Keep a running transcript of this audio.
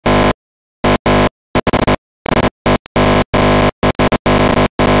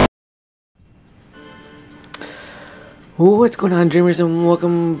What's going on, dreamers, and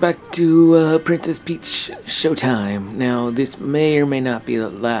welcome back to Princess Peach Showtime. Now, this may or may not be the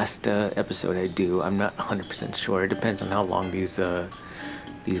last episode I do. I'm not 100% sure. It depends on how long these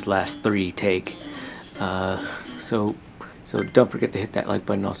last three take. Uh, so, so don't forget to hit that like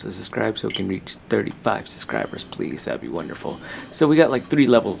button. Also subscribe so we can reach 35 subscribers, please. That'd be wonderful. So we got like 3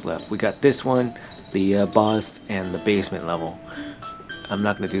 levels left. We got this one, the boss, and the basement level. I'm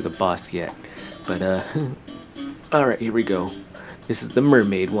not gonna do the boss yet, but Alright, here we go. This is the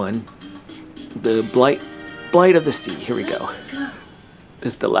mermaid one. The blight of the sea. Here we go.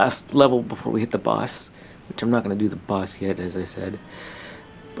 This is the last level before we hit the boss, which I'm not going to do the boss yet, as I said.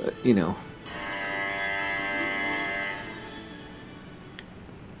 But, you know.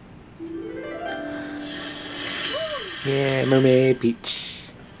 Yeah, Mermaid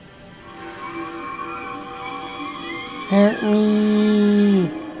Peach. Help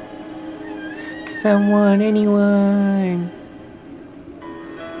me! Someone, anyone!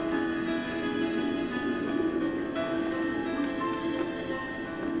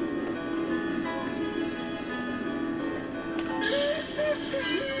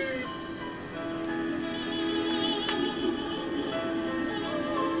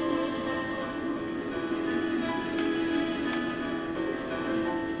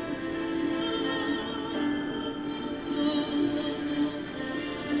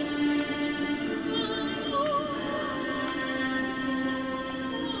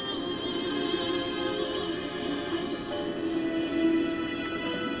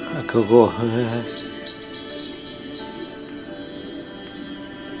 Cool.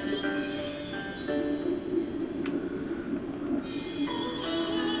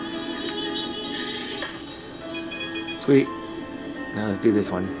 Sweet. Now let's do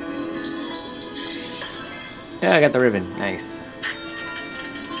this one. Yeah, I got the ribbon. Nice.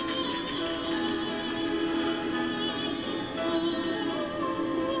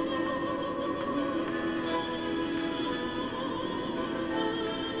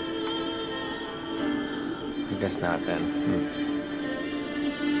 I guess not then.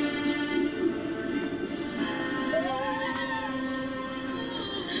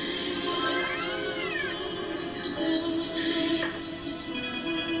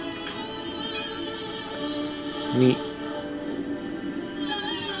 Neat.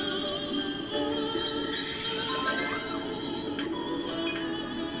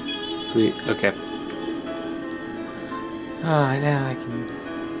 Sweet. Okay. Oh, now I can.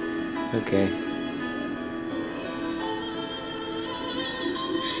 Okay.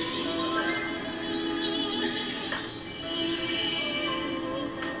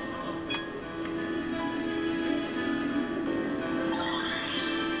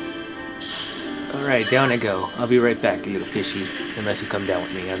 Alright, down I go. I'll be right back, you little fishy. Unless you come down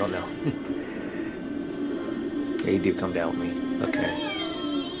with me, I don't know. Yeah, you do come down with me. Okay.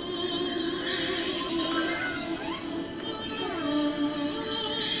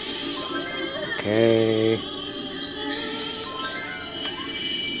 Okay.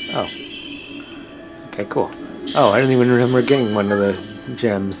 Oh. Okay, cool. Oh, I didn't even remember getting one of the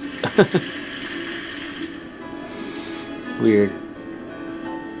gems. Weird.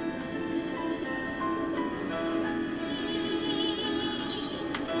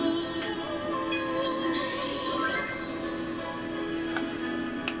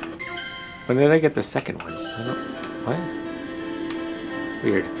 When did I get the second one? I don't... What?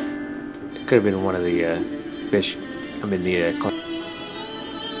 Weird. It could have been one of the fish. I mean the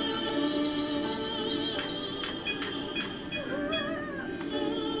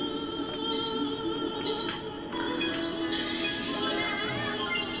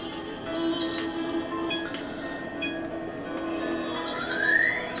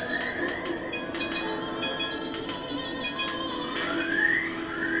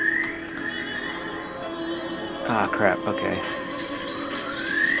Ah, crap. Okay.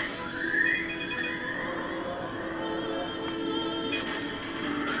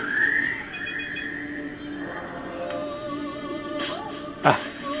 Ah.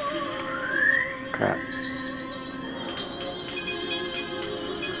 Crap.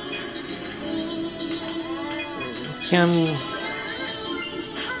 Yummy.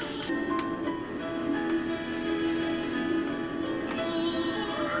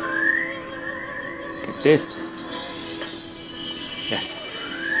 Get this.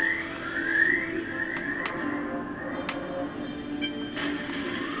 Yes.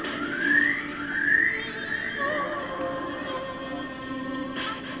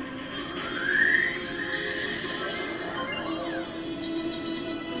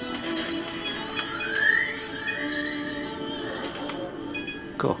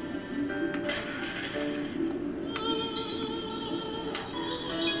 Cool.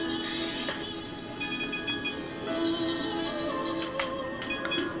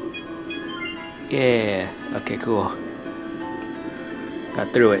 Yeah. Okay, cool.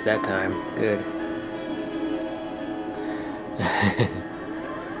 Got through it that time. Good.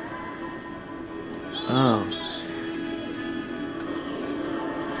 Oh.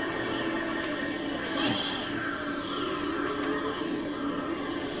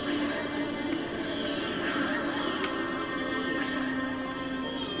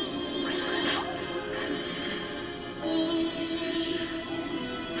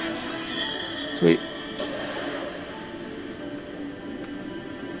 Sweet.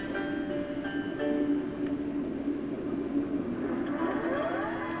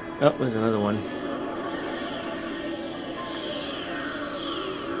 Oh, there's another one.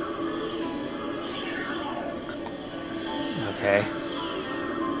 Okay.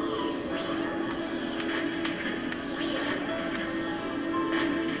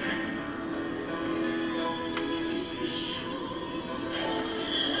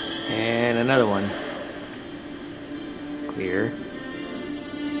 And another one. Clear.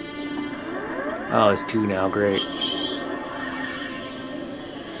 Oh, it's two now. Great.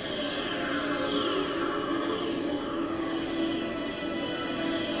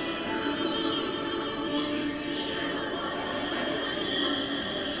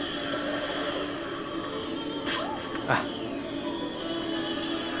 Ah,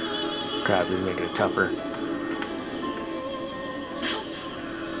 crap, this is making it tougher.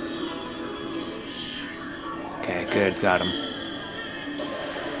 Okay, good. Got him.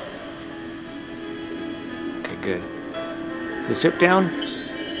 Okay, good. Is the ship down?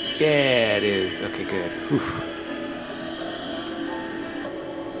 Yeah, it is. Okay, good. Oof.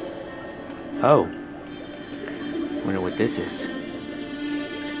 Oh. Wonder what this is.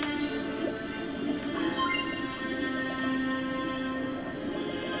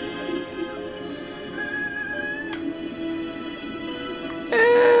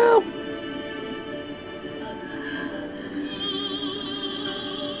 Help!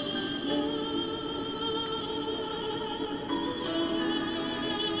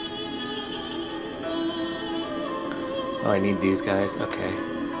 Oh, I need these guys. Okay.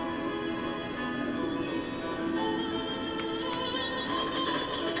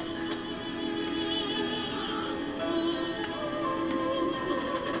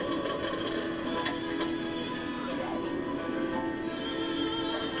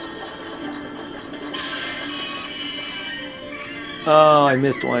 Oh, I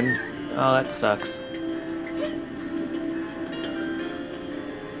missed one. Oh, that sucks.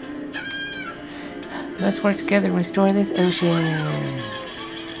 Let's work together and restore this ocean.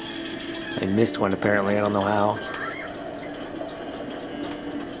 I missed one apparently. I don't know how.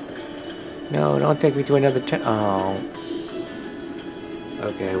 No, don't take me to another oh.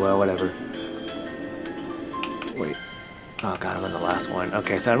 Okay, well, whatever. Wait. Oh god, I'm on the last one.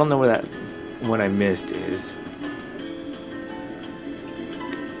 Okay, so I don't know where that one I missed is.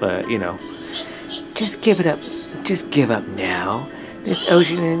 But, you know. Just give it up. Just give up now. This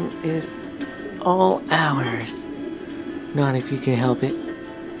ocean is all ours. Not if you can help it.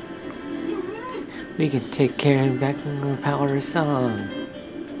 We can take care of him back when we power a song.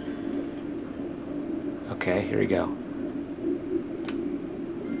 Okay, here we go.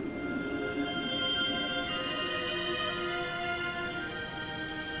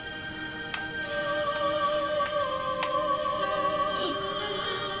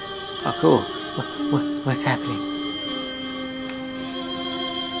 Oh, cool. What's happening?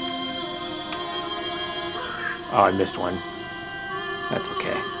 Oh, I missed one. That's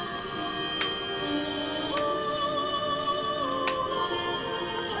okay.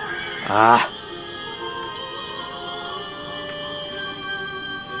 Ah.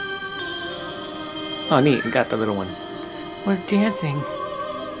 Oh, neat. Got the little one. We're dancing.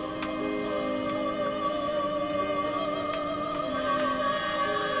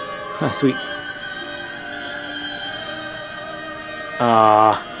 Oh, sweet.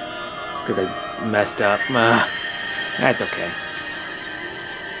 Ah. It's because I messed up. That's okay.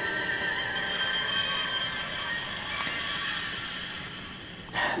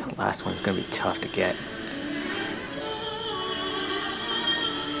 The last one's going to be tough to get.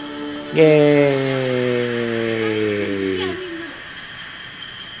 Yay!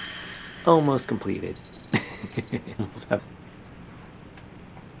 It's almost completed.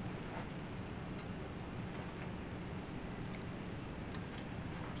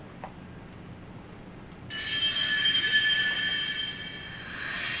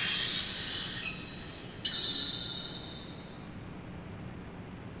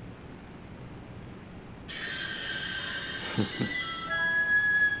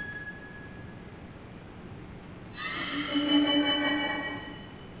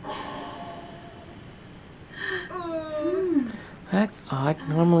 That's odd.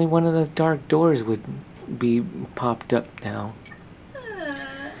 Normally one of those dark doors would be popped up now.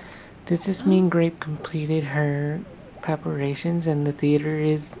 Does this mean Grape completed her preparations and the theater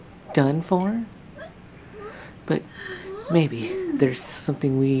is done for? But maybe there's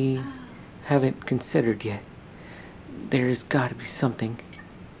something we haven't considered yet. There's gotta be something.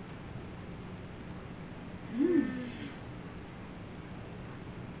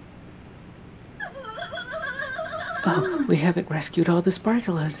 Oh, we haven't rescued all the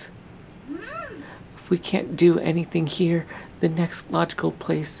sparkulas. If we can't do anything here, the next logical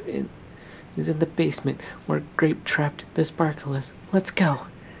place is in the basement where Grape trapped the sparkulas. Let's go.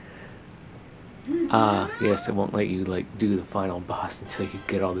 Yes, it won't let you do the final boss until you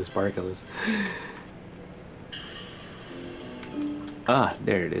get all the sparkulas.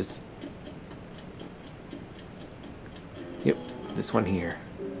 There it is. Yep, this one here.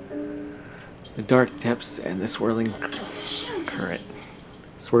 The dark depths and the swirling current.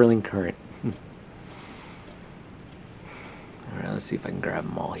 Swirling current. Alright, let's see if I can grab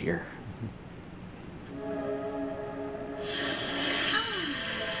them all here.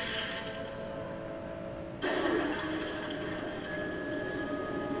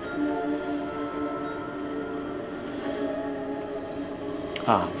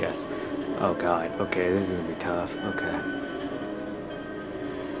 Yes. Oh god, okay, this is gonna be tough. Okay.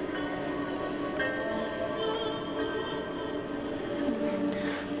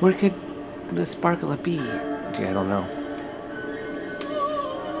 Where could the sparkler be? Gee, I don't know.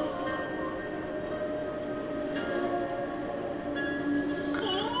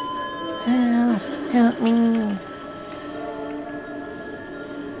 Help me.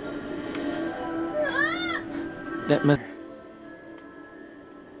 That must...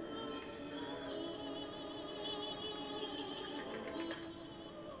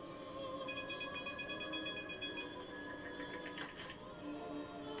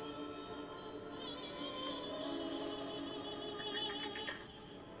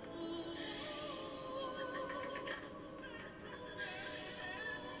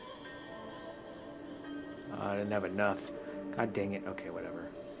 I didn't have enough. God dang it. Okay, whatever.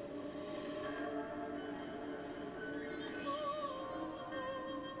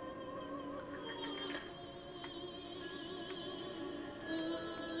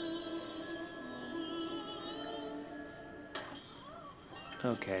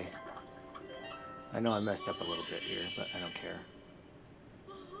 Okay. I know I messed up a little bit here, but I don't care.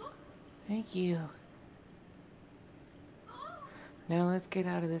 Thank you. Now let's get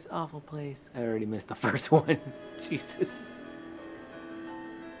out of this awful place. I already missed the first one. Jesus.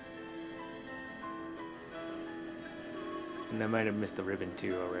 And I might have missed the ribbon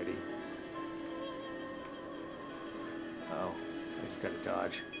too already. Oh, I just gotta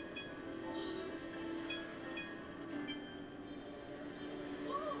dodge.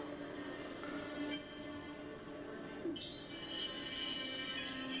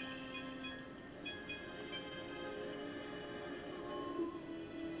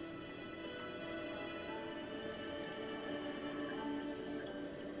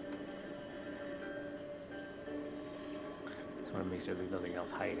 Just want to make sure there's nothing else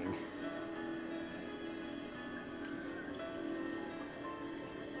hiding.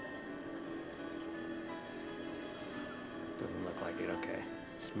 Doesn't look like it. Okay,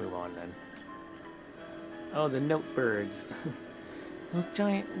 let's move on then. Oh, the note birds. Those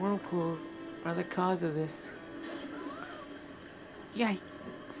giant whirlpools are the cause of this.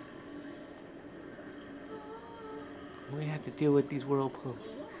 Yikes. We have to deal with these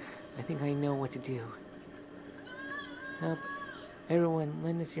whirlpools. I think I know what to do. Help. Everyone,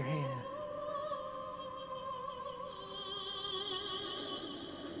 lend us your hand.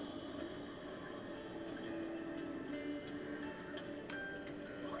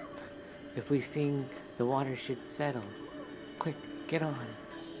 If we sing, the water should settle. Quick, get on.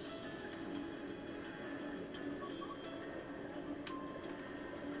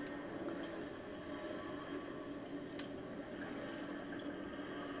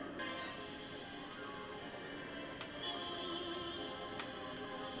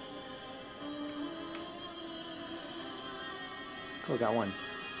 Cool, got one.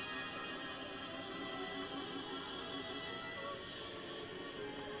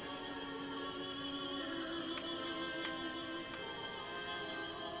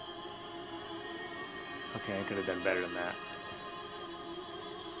 Okay, I could have done better than that.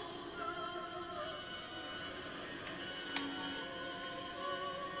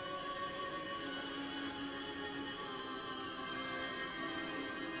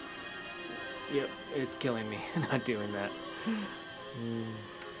 Yep, it's killing me not doing that.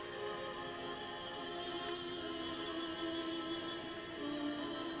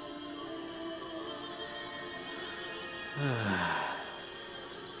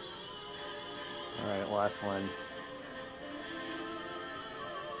 Alright, last one.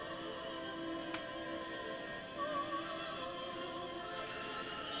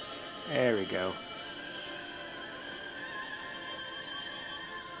 There we go.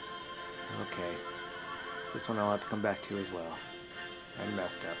 Okay. This one I'll have to come back to as well. So I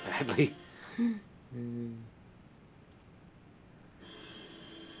messed up badly.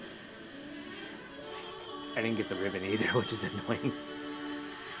 I didn't get the ribbon either, which is annoying.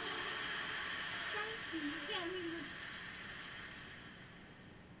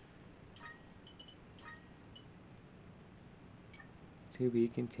 To be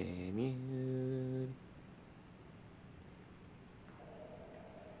continued.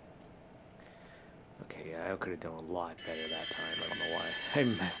 Okay, yeah, I could have done a lot better that time. I don't know why. I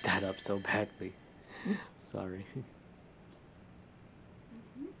messed that up so badly. Sorry.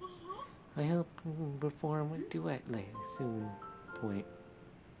 I hope to perform a duet soon. Point.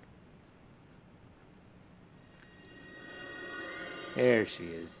 There she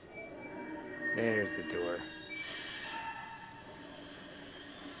is. There's the door.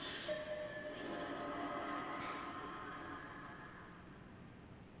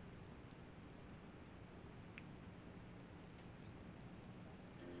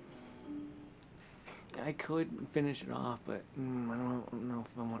 I could finish it off, but I don't know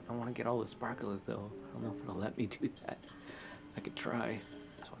if I want to get all the sparklers though. I don't know if it'll let me do that. I could try.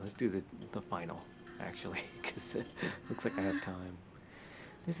 So let's do the final, actually, because it looks like I have time.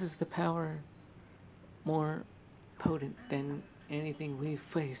 This is the power more potent than anything we've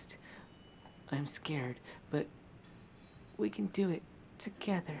faced. I'm scared, but we can do it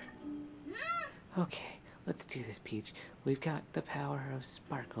together. Okay, let's do this, Peach. We've got the power of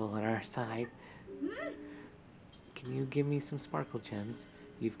Sparkle on our side. Can you give me some Sparkle gems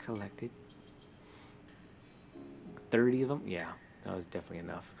you've collected? 30 of them? Yeah, that was definitely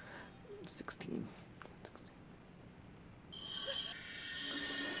enough. 16.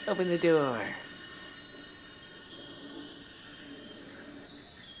 Open the door.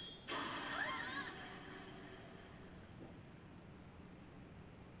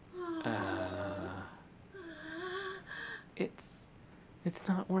 Uh, it's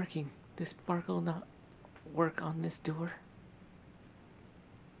not working. Does Sparkle not work on this door?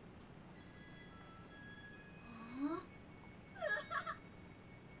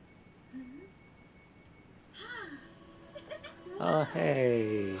 Oh,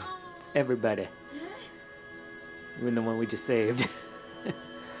 hey. It's everybody. Even the one we just saved.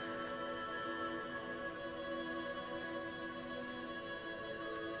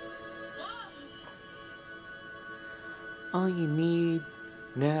 All you need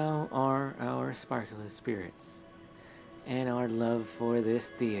now are our sparkling spirits and our love for this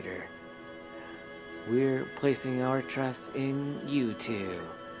theater. We're placing our trust in you two.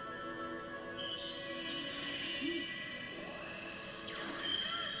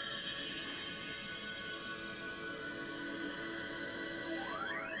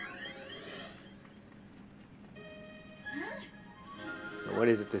 So what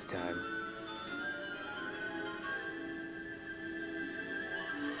is it this time?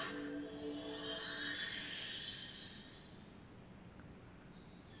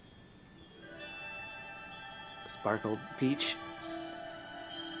 Sparkled Peach?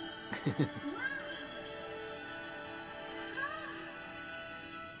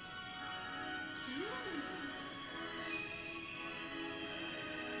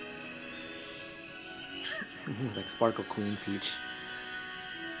 He's like Sparkle Queen Peach.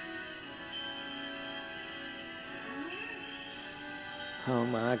 Oh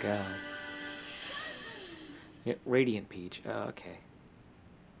my god. Yeah, Radiant Peach. Oh, okay.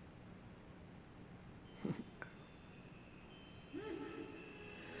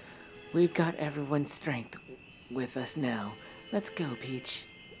 We've got everyone's strength with us now. Let's go, Peach.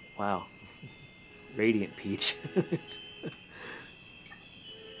 Wow. Radiant Peach.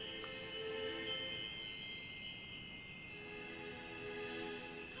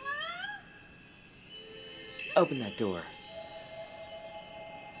 Open that door.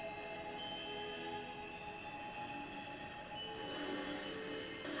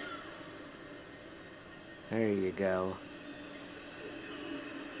 There you go.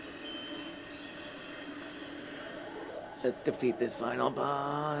 Let's defeat this final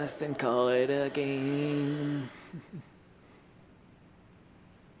boss and call it a game.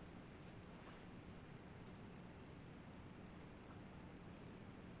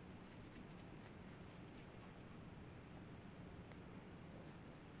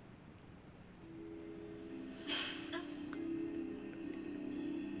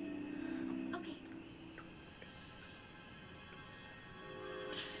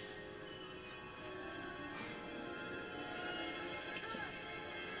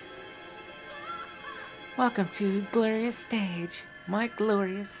 Welcome to Glorious Stage, my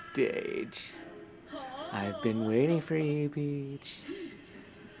glorious stage. I've been waiting for you, Peach.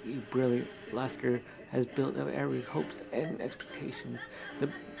 You brilliant luster has built up every hopes and expectations.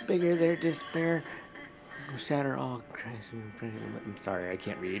 The bigger their despair, will shatter all. I'm sorry, I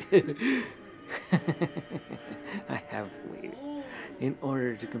can't read. I have waited. In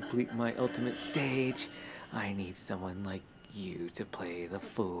order to complete my ultimate stage, I need someone like you to play the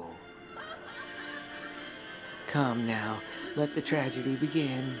fool. Come now, let the tragedy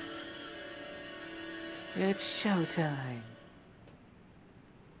begin. It's showtime.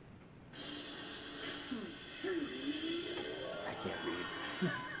 I can't read.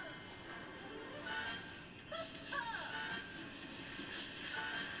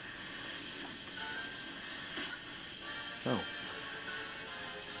 Oh.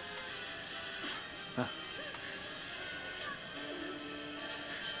 Huh.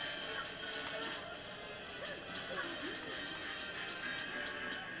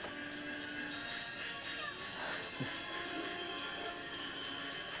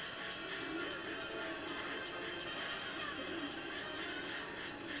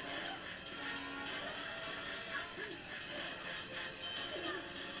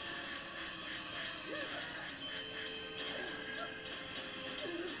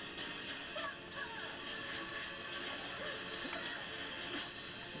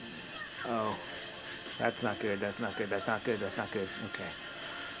 Oh. That's not good. That's not good. That's not good. That's not good. Okay.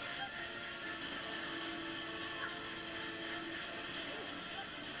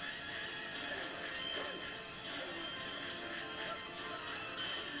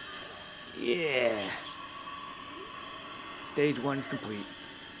 Yeah. Stage 1 is complete.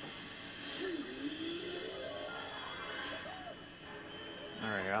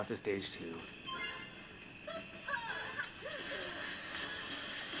 Alright, off to stage 2.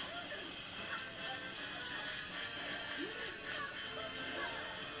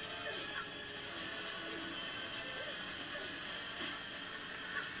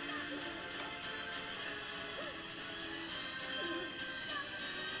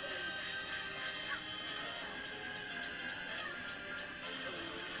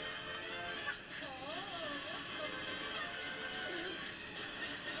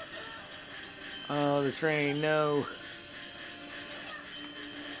 Oh, the train, no.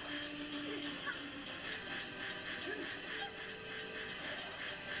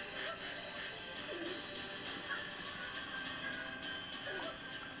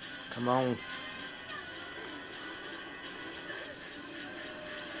 Come on.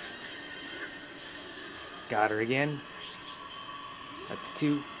 Got her again. That's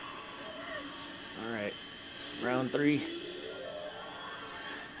 2. Alright. Round 3.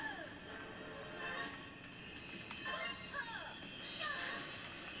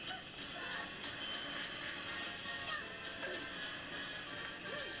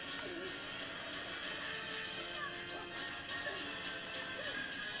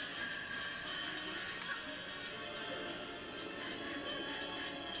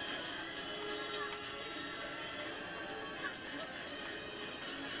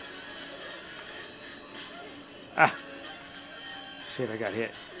 Ah! Shit, I got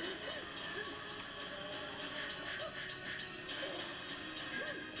hit.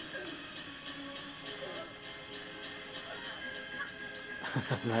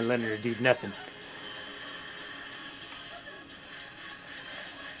 I'm not letting her do nothing.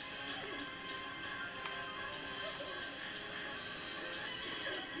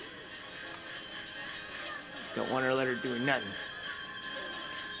 Don't want her to let her do nothing.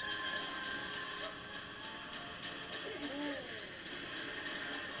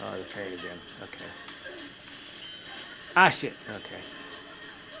 Oh, the train again. Okay. Ah, shit. Okay.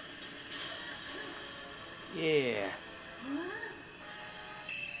 Yeah.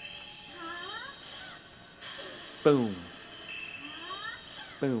 Boom.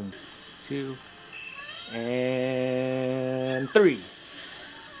 Boom. 2. And 3.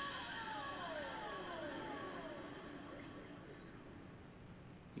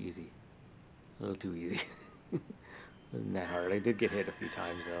 Easy. A little too easy. Wasn't that hard. I did get hit a few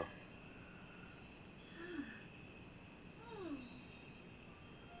times, though.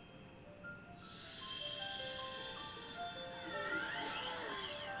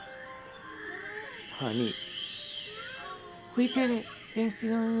 Huh, neat. We did it! Thanks to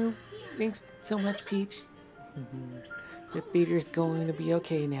you. Thanks so much, Peach. The theater's going to be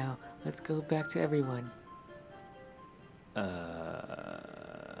okay now. Let's go back to everyone.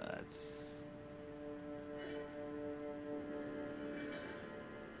 That's...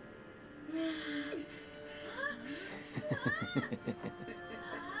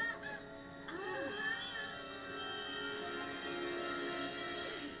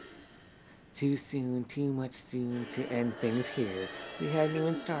 Too soon, too much soon to end things here. We hadn't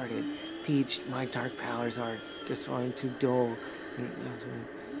even started. Peach, my dark powers are destroying too dull.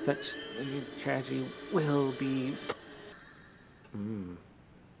 Such a tragedy will be.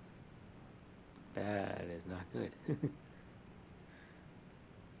 That is not good.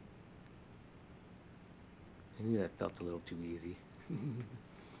 I knew that felt a little too easy. I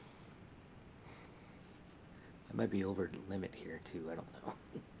might be over the limit here too, I don't know.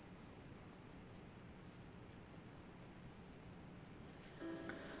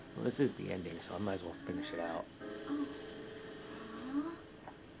 Well, this is the ending, so I might as well finish it out.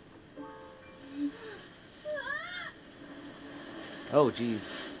 Oh,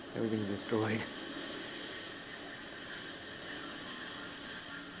 geez. Everything's destroyed.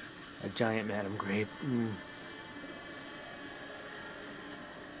 A giant Madam Grape.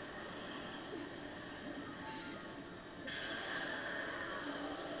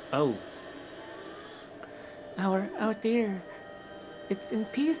 Oh. Our dear. It's in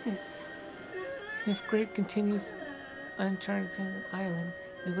pieces. If Grape continues on Charging Island,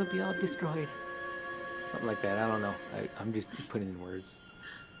 it will be all destroyed. Something like that. I don't know. I'm just putting in words.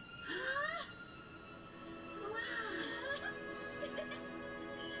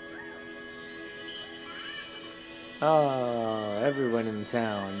 Oh, everyone in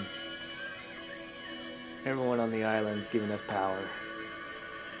town. Everyone on the island's giving us power.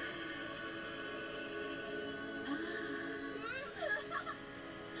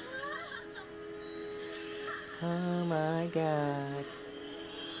 Oh my god.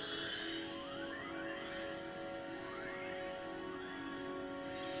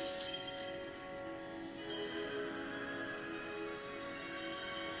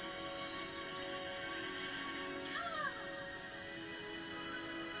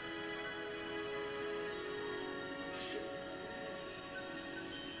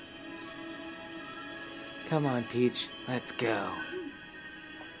 Come on, Peach. Let's go.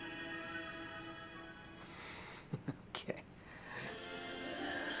 Okay.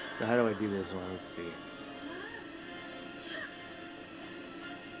 So how do I do this one? Let's see.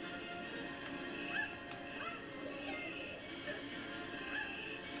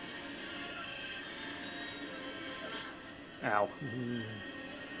 Ow.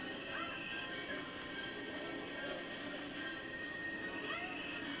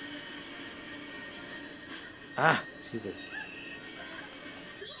 Ah, Jesus.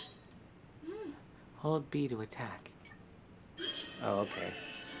 Hold B to attack. Oh, okay.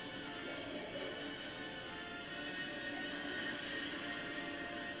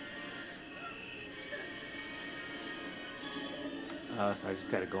 Oh, so I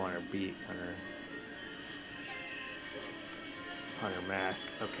just gotta go on her beat, on her mask.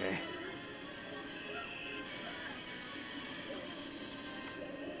 Okay.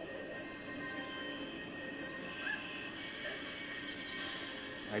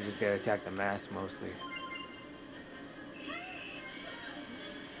 I just gotta attack the mask mostly.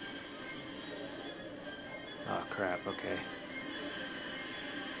 Oh crap, okay.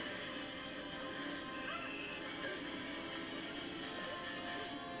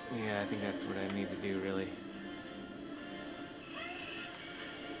 Yeah, I think that's what I need to do, really.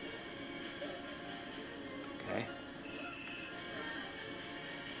 Okay.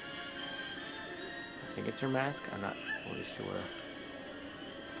 I think it's her mask. I'm not fully sure.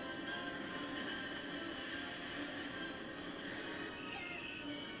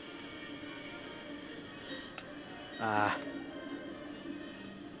 Ah.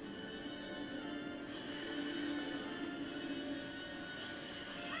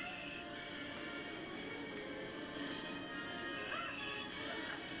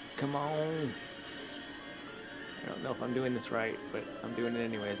 Come on. I don't know if I'm doing this right, but I'm doing it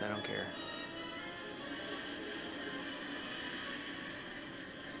anyways. I don't care.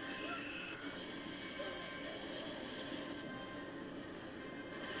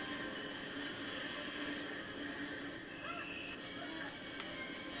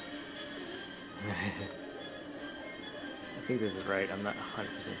 I think this is right. I'm not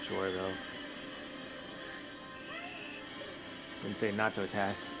 100% sure, though. Didn't say not to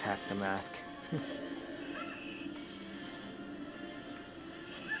attack the mask.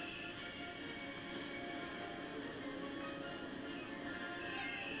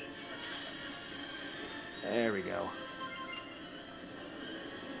 There we go.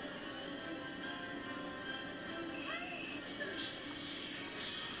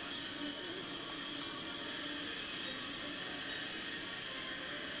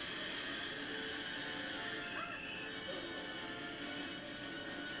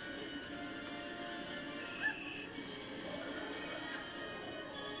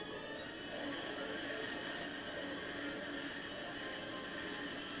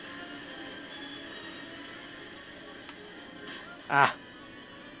 Ah!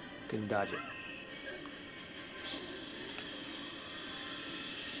 Couldn't dodge it.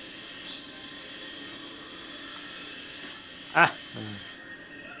 Ah!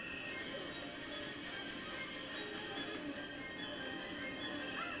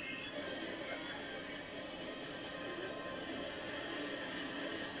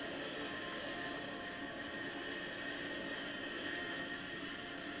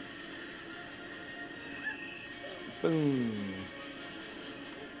 Boom!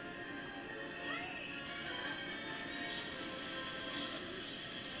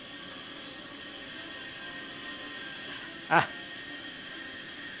 Ah!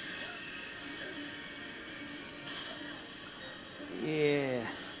 Yeah.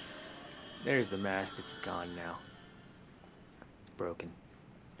 There's the mask. It's gone now. It's broken.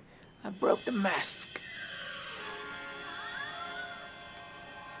 I broke the mask.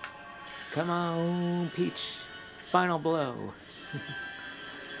 Come on, Peach. Final blow.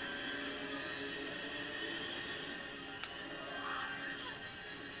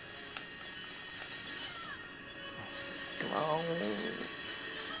 Come on.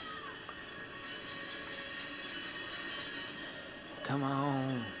 Come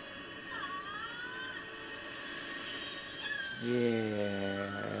on.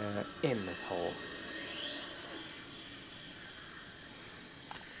 Yeah. In this hole.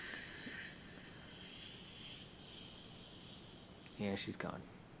 Yeah, she's gone.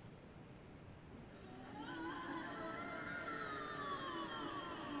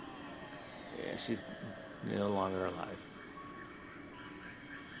 Yeah, she's no longer alive.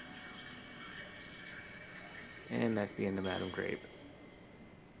 And that's the end of Madame Grape.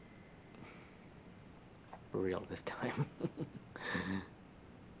 For real this time.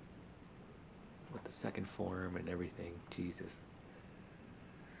 With the second form and everything. Jesus.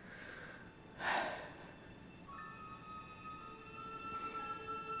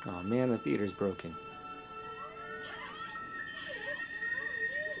 Oh man, the theater's broken.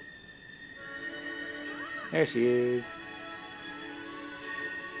 There she is.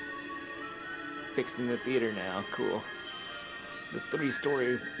 Fixing the theater now. Cool. The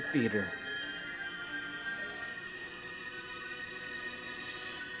 3-story theater.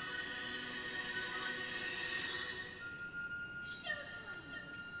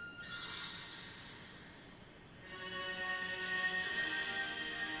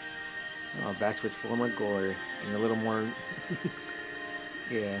 Oh, back to its former glory. And a little more...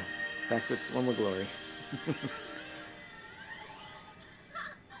 yeah, back to its former glory.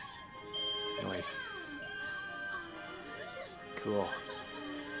 Nice. Cool.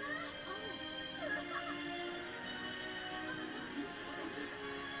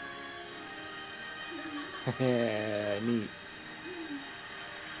 Neat.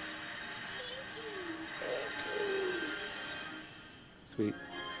 Sweet.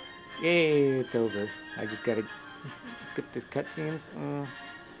 Yay, it's over. I just gotta skip this cutscenes.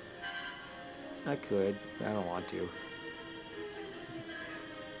 I could, but I don't want to.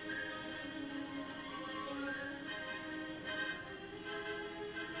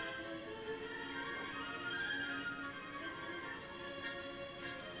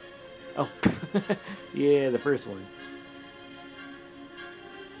 Oh, yeah, the first one.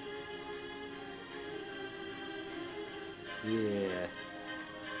 Yes.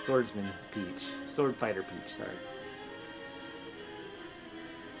 Swordsman Peach. Sword Fighter Peach, sorry.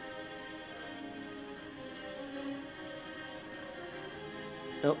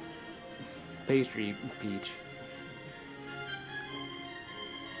 Oh, Pastry Peach.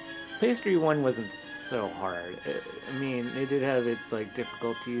 Pastry 1 wasn't so hard. I mean, it did have its, like,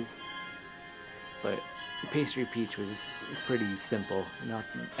 difficulties, but Pastry Peach was pretty simple, not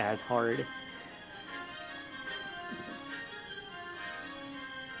as hard.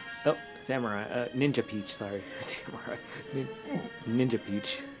 Oh, Samurai, Ninja Peach, sorry. Samurai. Ninja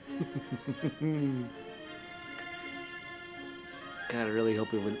Peach. God, I really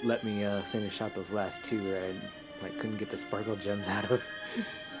hope it would let me finish out those last two that I like couldn't get the sparkle gems out of.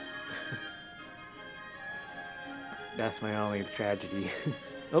 That's my only tragedy.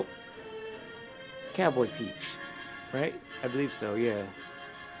 Oh, Cowboy Peach, right? I believe so, yeah.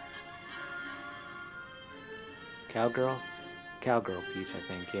 Cowgirl? Cowgirl Peach, I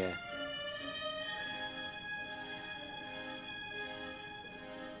think, yeah.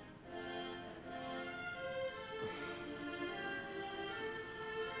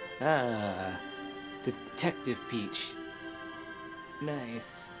 Ah, Detective Peach.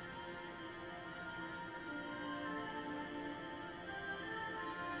 Nice.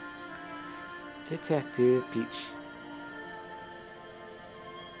 Detective Peach.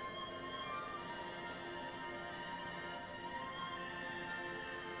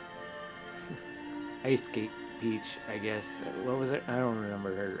 Ice Skate Peach, I guess. What was it? I don't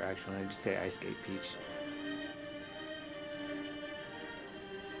remember her actual name. I just say Ice Skate Peach.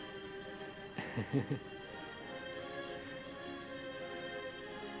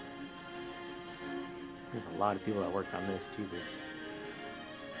 There's a lot of people that worked on this. Jesus.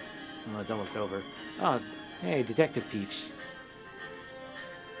 Oh, it's almost over. Oh, hey, Detective Peach.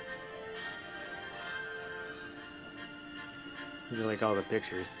 These are like all the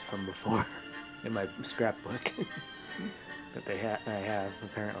pictures from before in my scrapbook that I have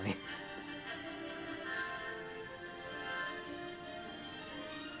apparently.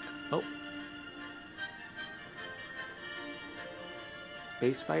 Oh,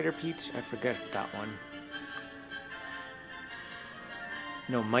 Space Fighter Peach? I forget that one.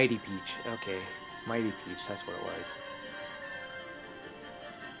 No, Mighty Peach. Okay, Mighty Peach, that's what it was.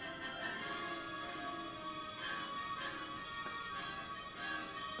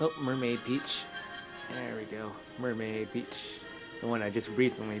 Oh, Mermaid Peach. There we go. Mermaid Peach. The one I just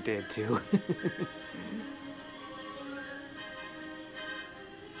recently did too.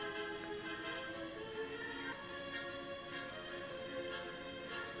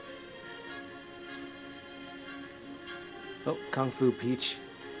 Oh, Kung Fu Peach.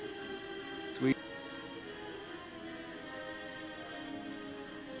 Sweet.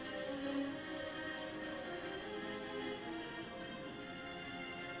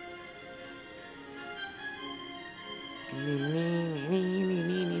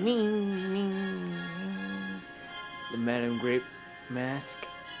 The Madame Grape mask.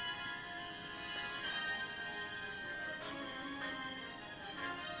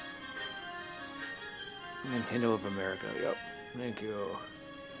 Nintendo of America. Yep. Thank you.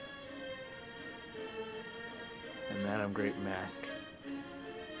 The Madame Grape mask.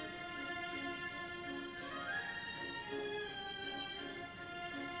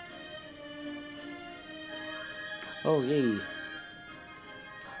 Oh, yay.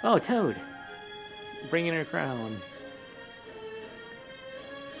 Oh, Toad. Bringing her crown.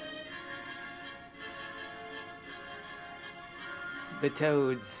 The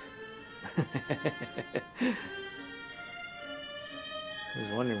Toads. I was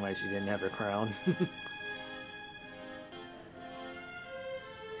wondering why she didn't have her crown.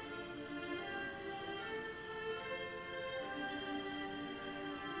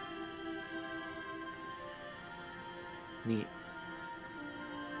 Neat.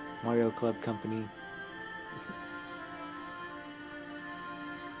 Mario Club Company.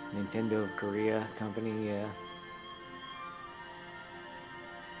 Nintendo of Korea Company, yeah.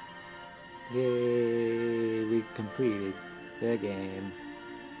 Yay, we completed the game.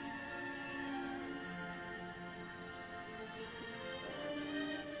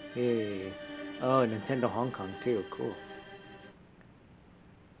 Yay. Oh, Nintendo Hong Kong too, cool.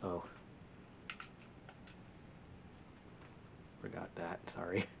 Oh. Forgot that,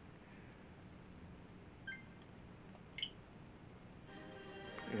 sorry.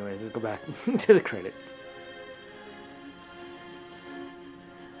 Anyways, let's go back to the credits.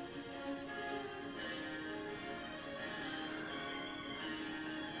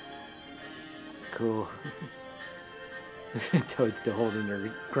 Cool. Toad's still holding her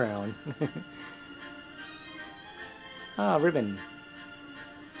crown. Ah, ribbon.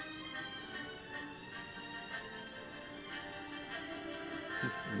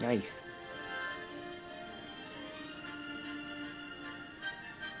 Nice.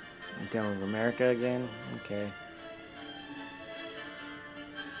 Nintendo of America again? Okay.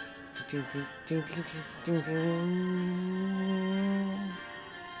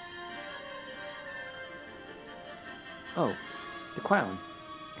 Oh, the clown.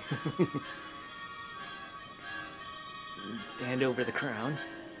 Stand over the crown.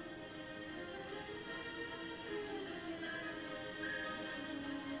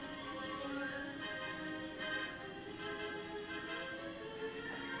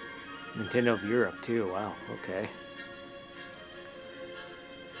 Nintendo of Europe too, wow, okay.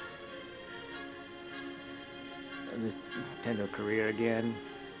 And this Nintendo Korea again.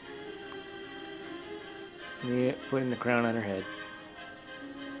 Yeah, putting the crown on her head.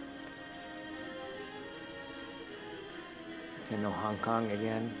 Nintendo Hong Kong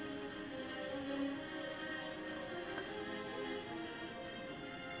again.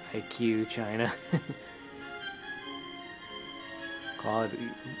 IQ China. quality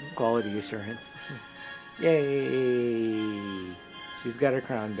quality assurance. Yay! She's got her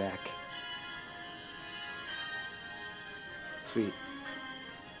crown back. Sweet.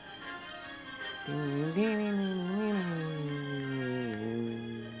 And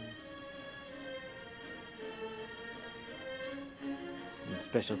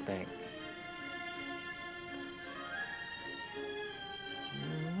special thanks.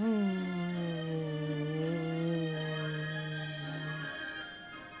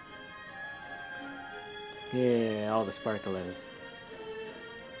 the sparklers.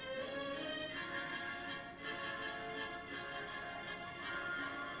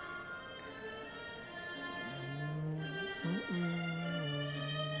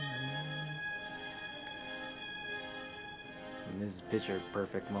 And this is picture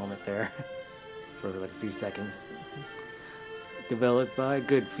perfect moment there for like a few seconds. Developed by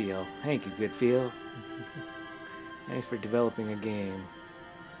Goodfeel. Thank you, Goodfeel. Thanks for developing a game.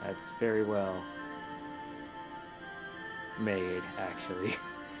 That's very well made, actually.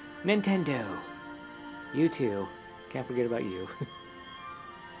 Nintendo! You too. Can't forget about you.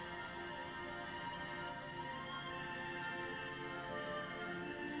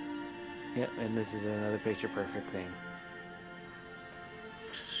 Yep, and this is another picture perfect thing.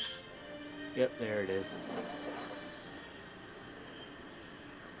 Yep, there it is.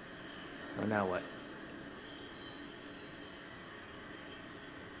 So now what?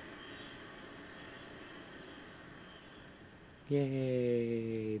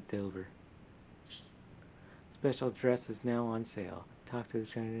 Yay, it's over. Special dress is now on sale. Talk to the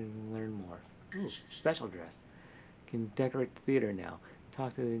trainer and learn more. Ooh, special dress. Can decorate the theater now.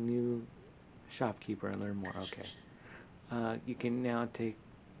 Talk to the new shopkeeper and learn more. Okay. You can now take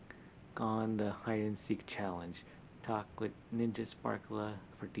on the hide and seek challenge. Talk with Ninja Sparkla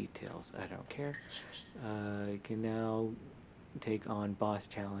for details. I don't care. You can now take on boss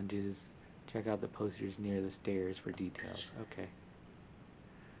challenges. Check out the posters near the stairs for details. Okay.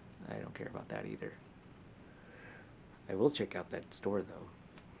 I don't care about that either. I will check out that store though.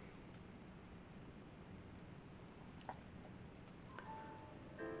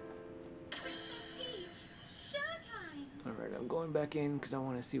 Peach Showtime. Alright, I'm going back in because I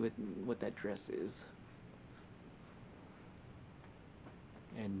want to see what that dress is.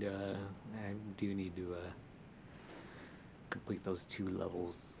 And I do need to complete those 2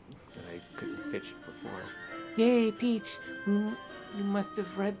 levels that I couldn't finish before. Yay, Peach! You must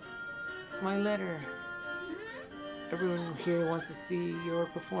have read my letter. Everyone here wants to see your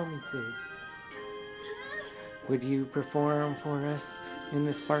performances. Would you perform for us in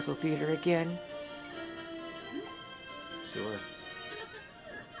the Sparkle Theater again? Sure.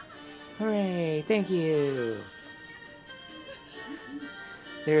 Hooray! Thank you!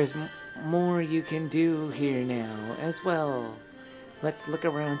 There's more you can do here now as well. Let's look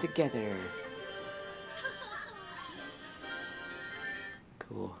around together.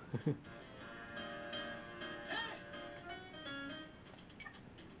 Cool.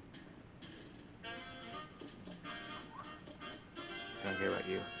 I don't care about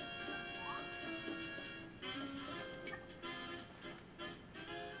you.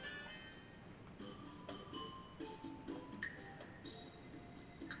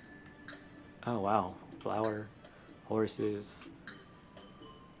 Oh wow. Flower, horses,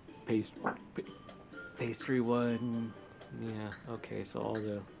 pastry one. Yeah, okay, so all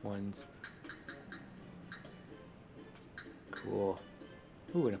the ones. Cool.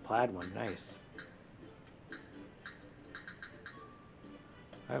 Ooh, and a plaid one. Nice.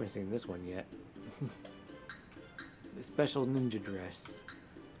 I haven't seen this one yet. Special ninja dress.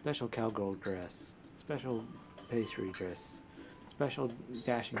 Special cowgirl dress. Special pastry dress. Special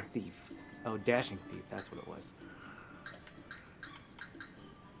dashing thief. Oh, dashing thief, that's what it was.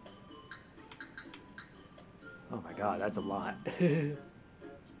 Oh my god, that's a lot.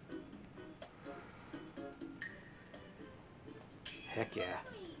 Heck yeah.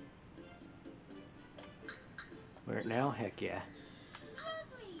 Wear it now? Heck yeah.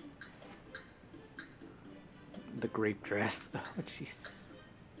 The grape dress. Oh, Jesus.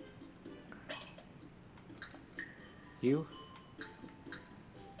 You?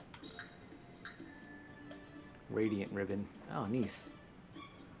 Radiant ribbon. Oh, nice.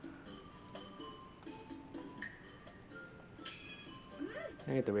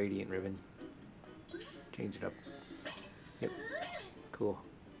 I get the radiant ribbon. Change it up. Yep. Cool.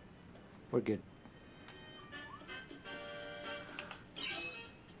 We're good.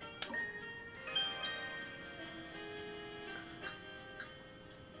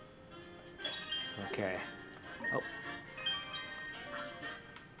 Okay. Oh.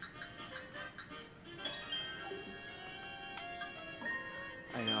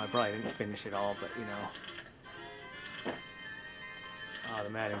 I know, I probably didn't finish it all, but you know. Oh, the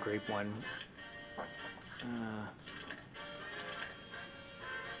Mad and Grape one. Oh,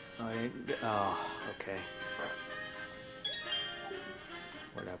 I didn't get, oh, okay.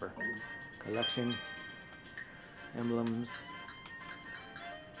 Whatever. Collection. Emblems.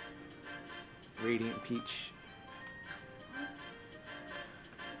 Radiant Peach.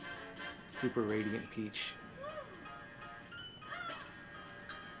 Super Radiant Peach.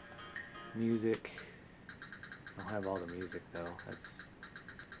 Music. don't have all the music though. That's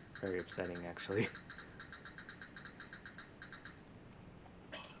very upsetting, actually.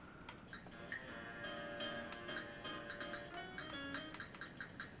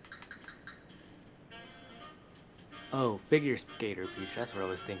 Oh, figure skater Peach. That's what I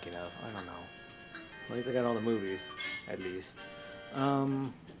was thinking of. I don't know. At least I got all the movies, at least.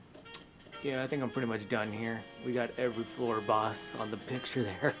 Um, yeah, I think I'm pretty much done here. We got every floor boss on the picture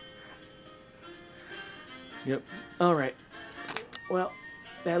there. Yep. All right. Well,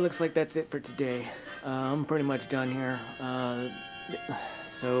 that looks like that's it for today. I'm pretty much done here.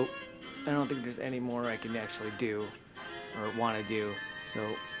 So I don't think there's any more I can actually do or want to do. So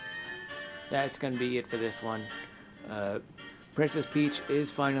that's gonna be it for this one. Uh, Princess Peach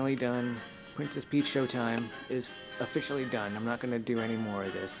is finally done. Princess Peach Showtime is officially done. I'm not gonna do any more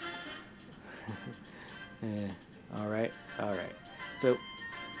of this. All right, all right. So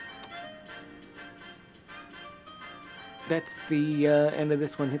that's the end of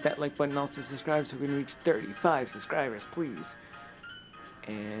this one. Hit that like button, also subscribe so we can reach 35 subscribers, please.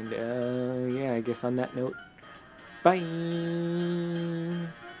 And yeah, I guess on that note, bye.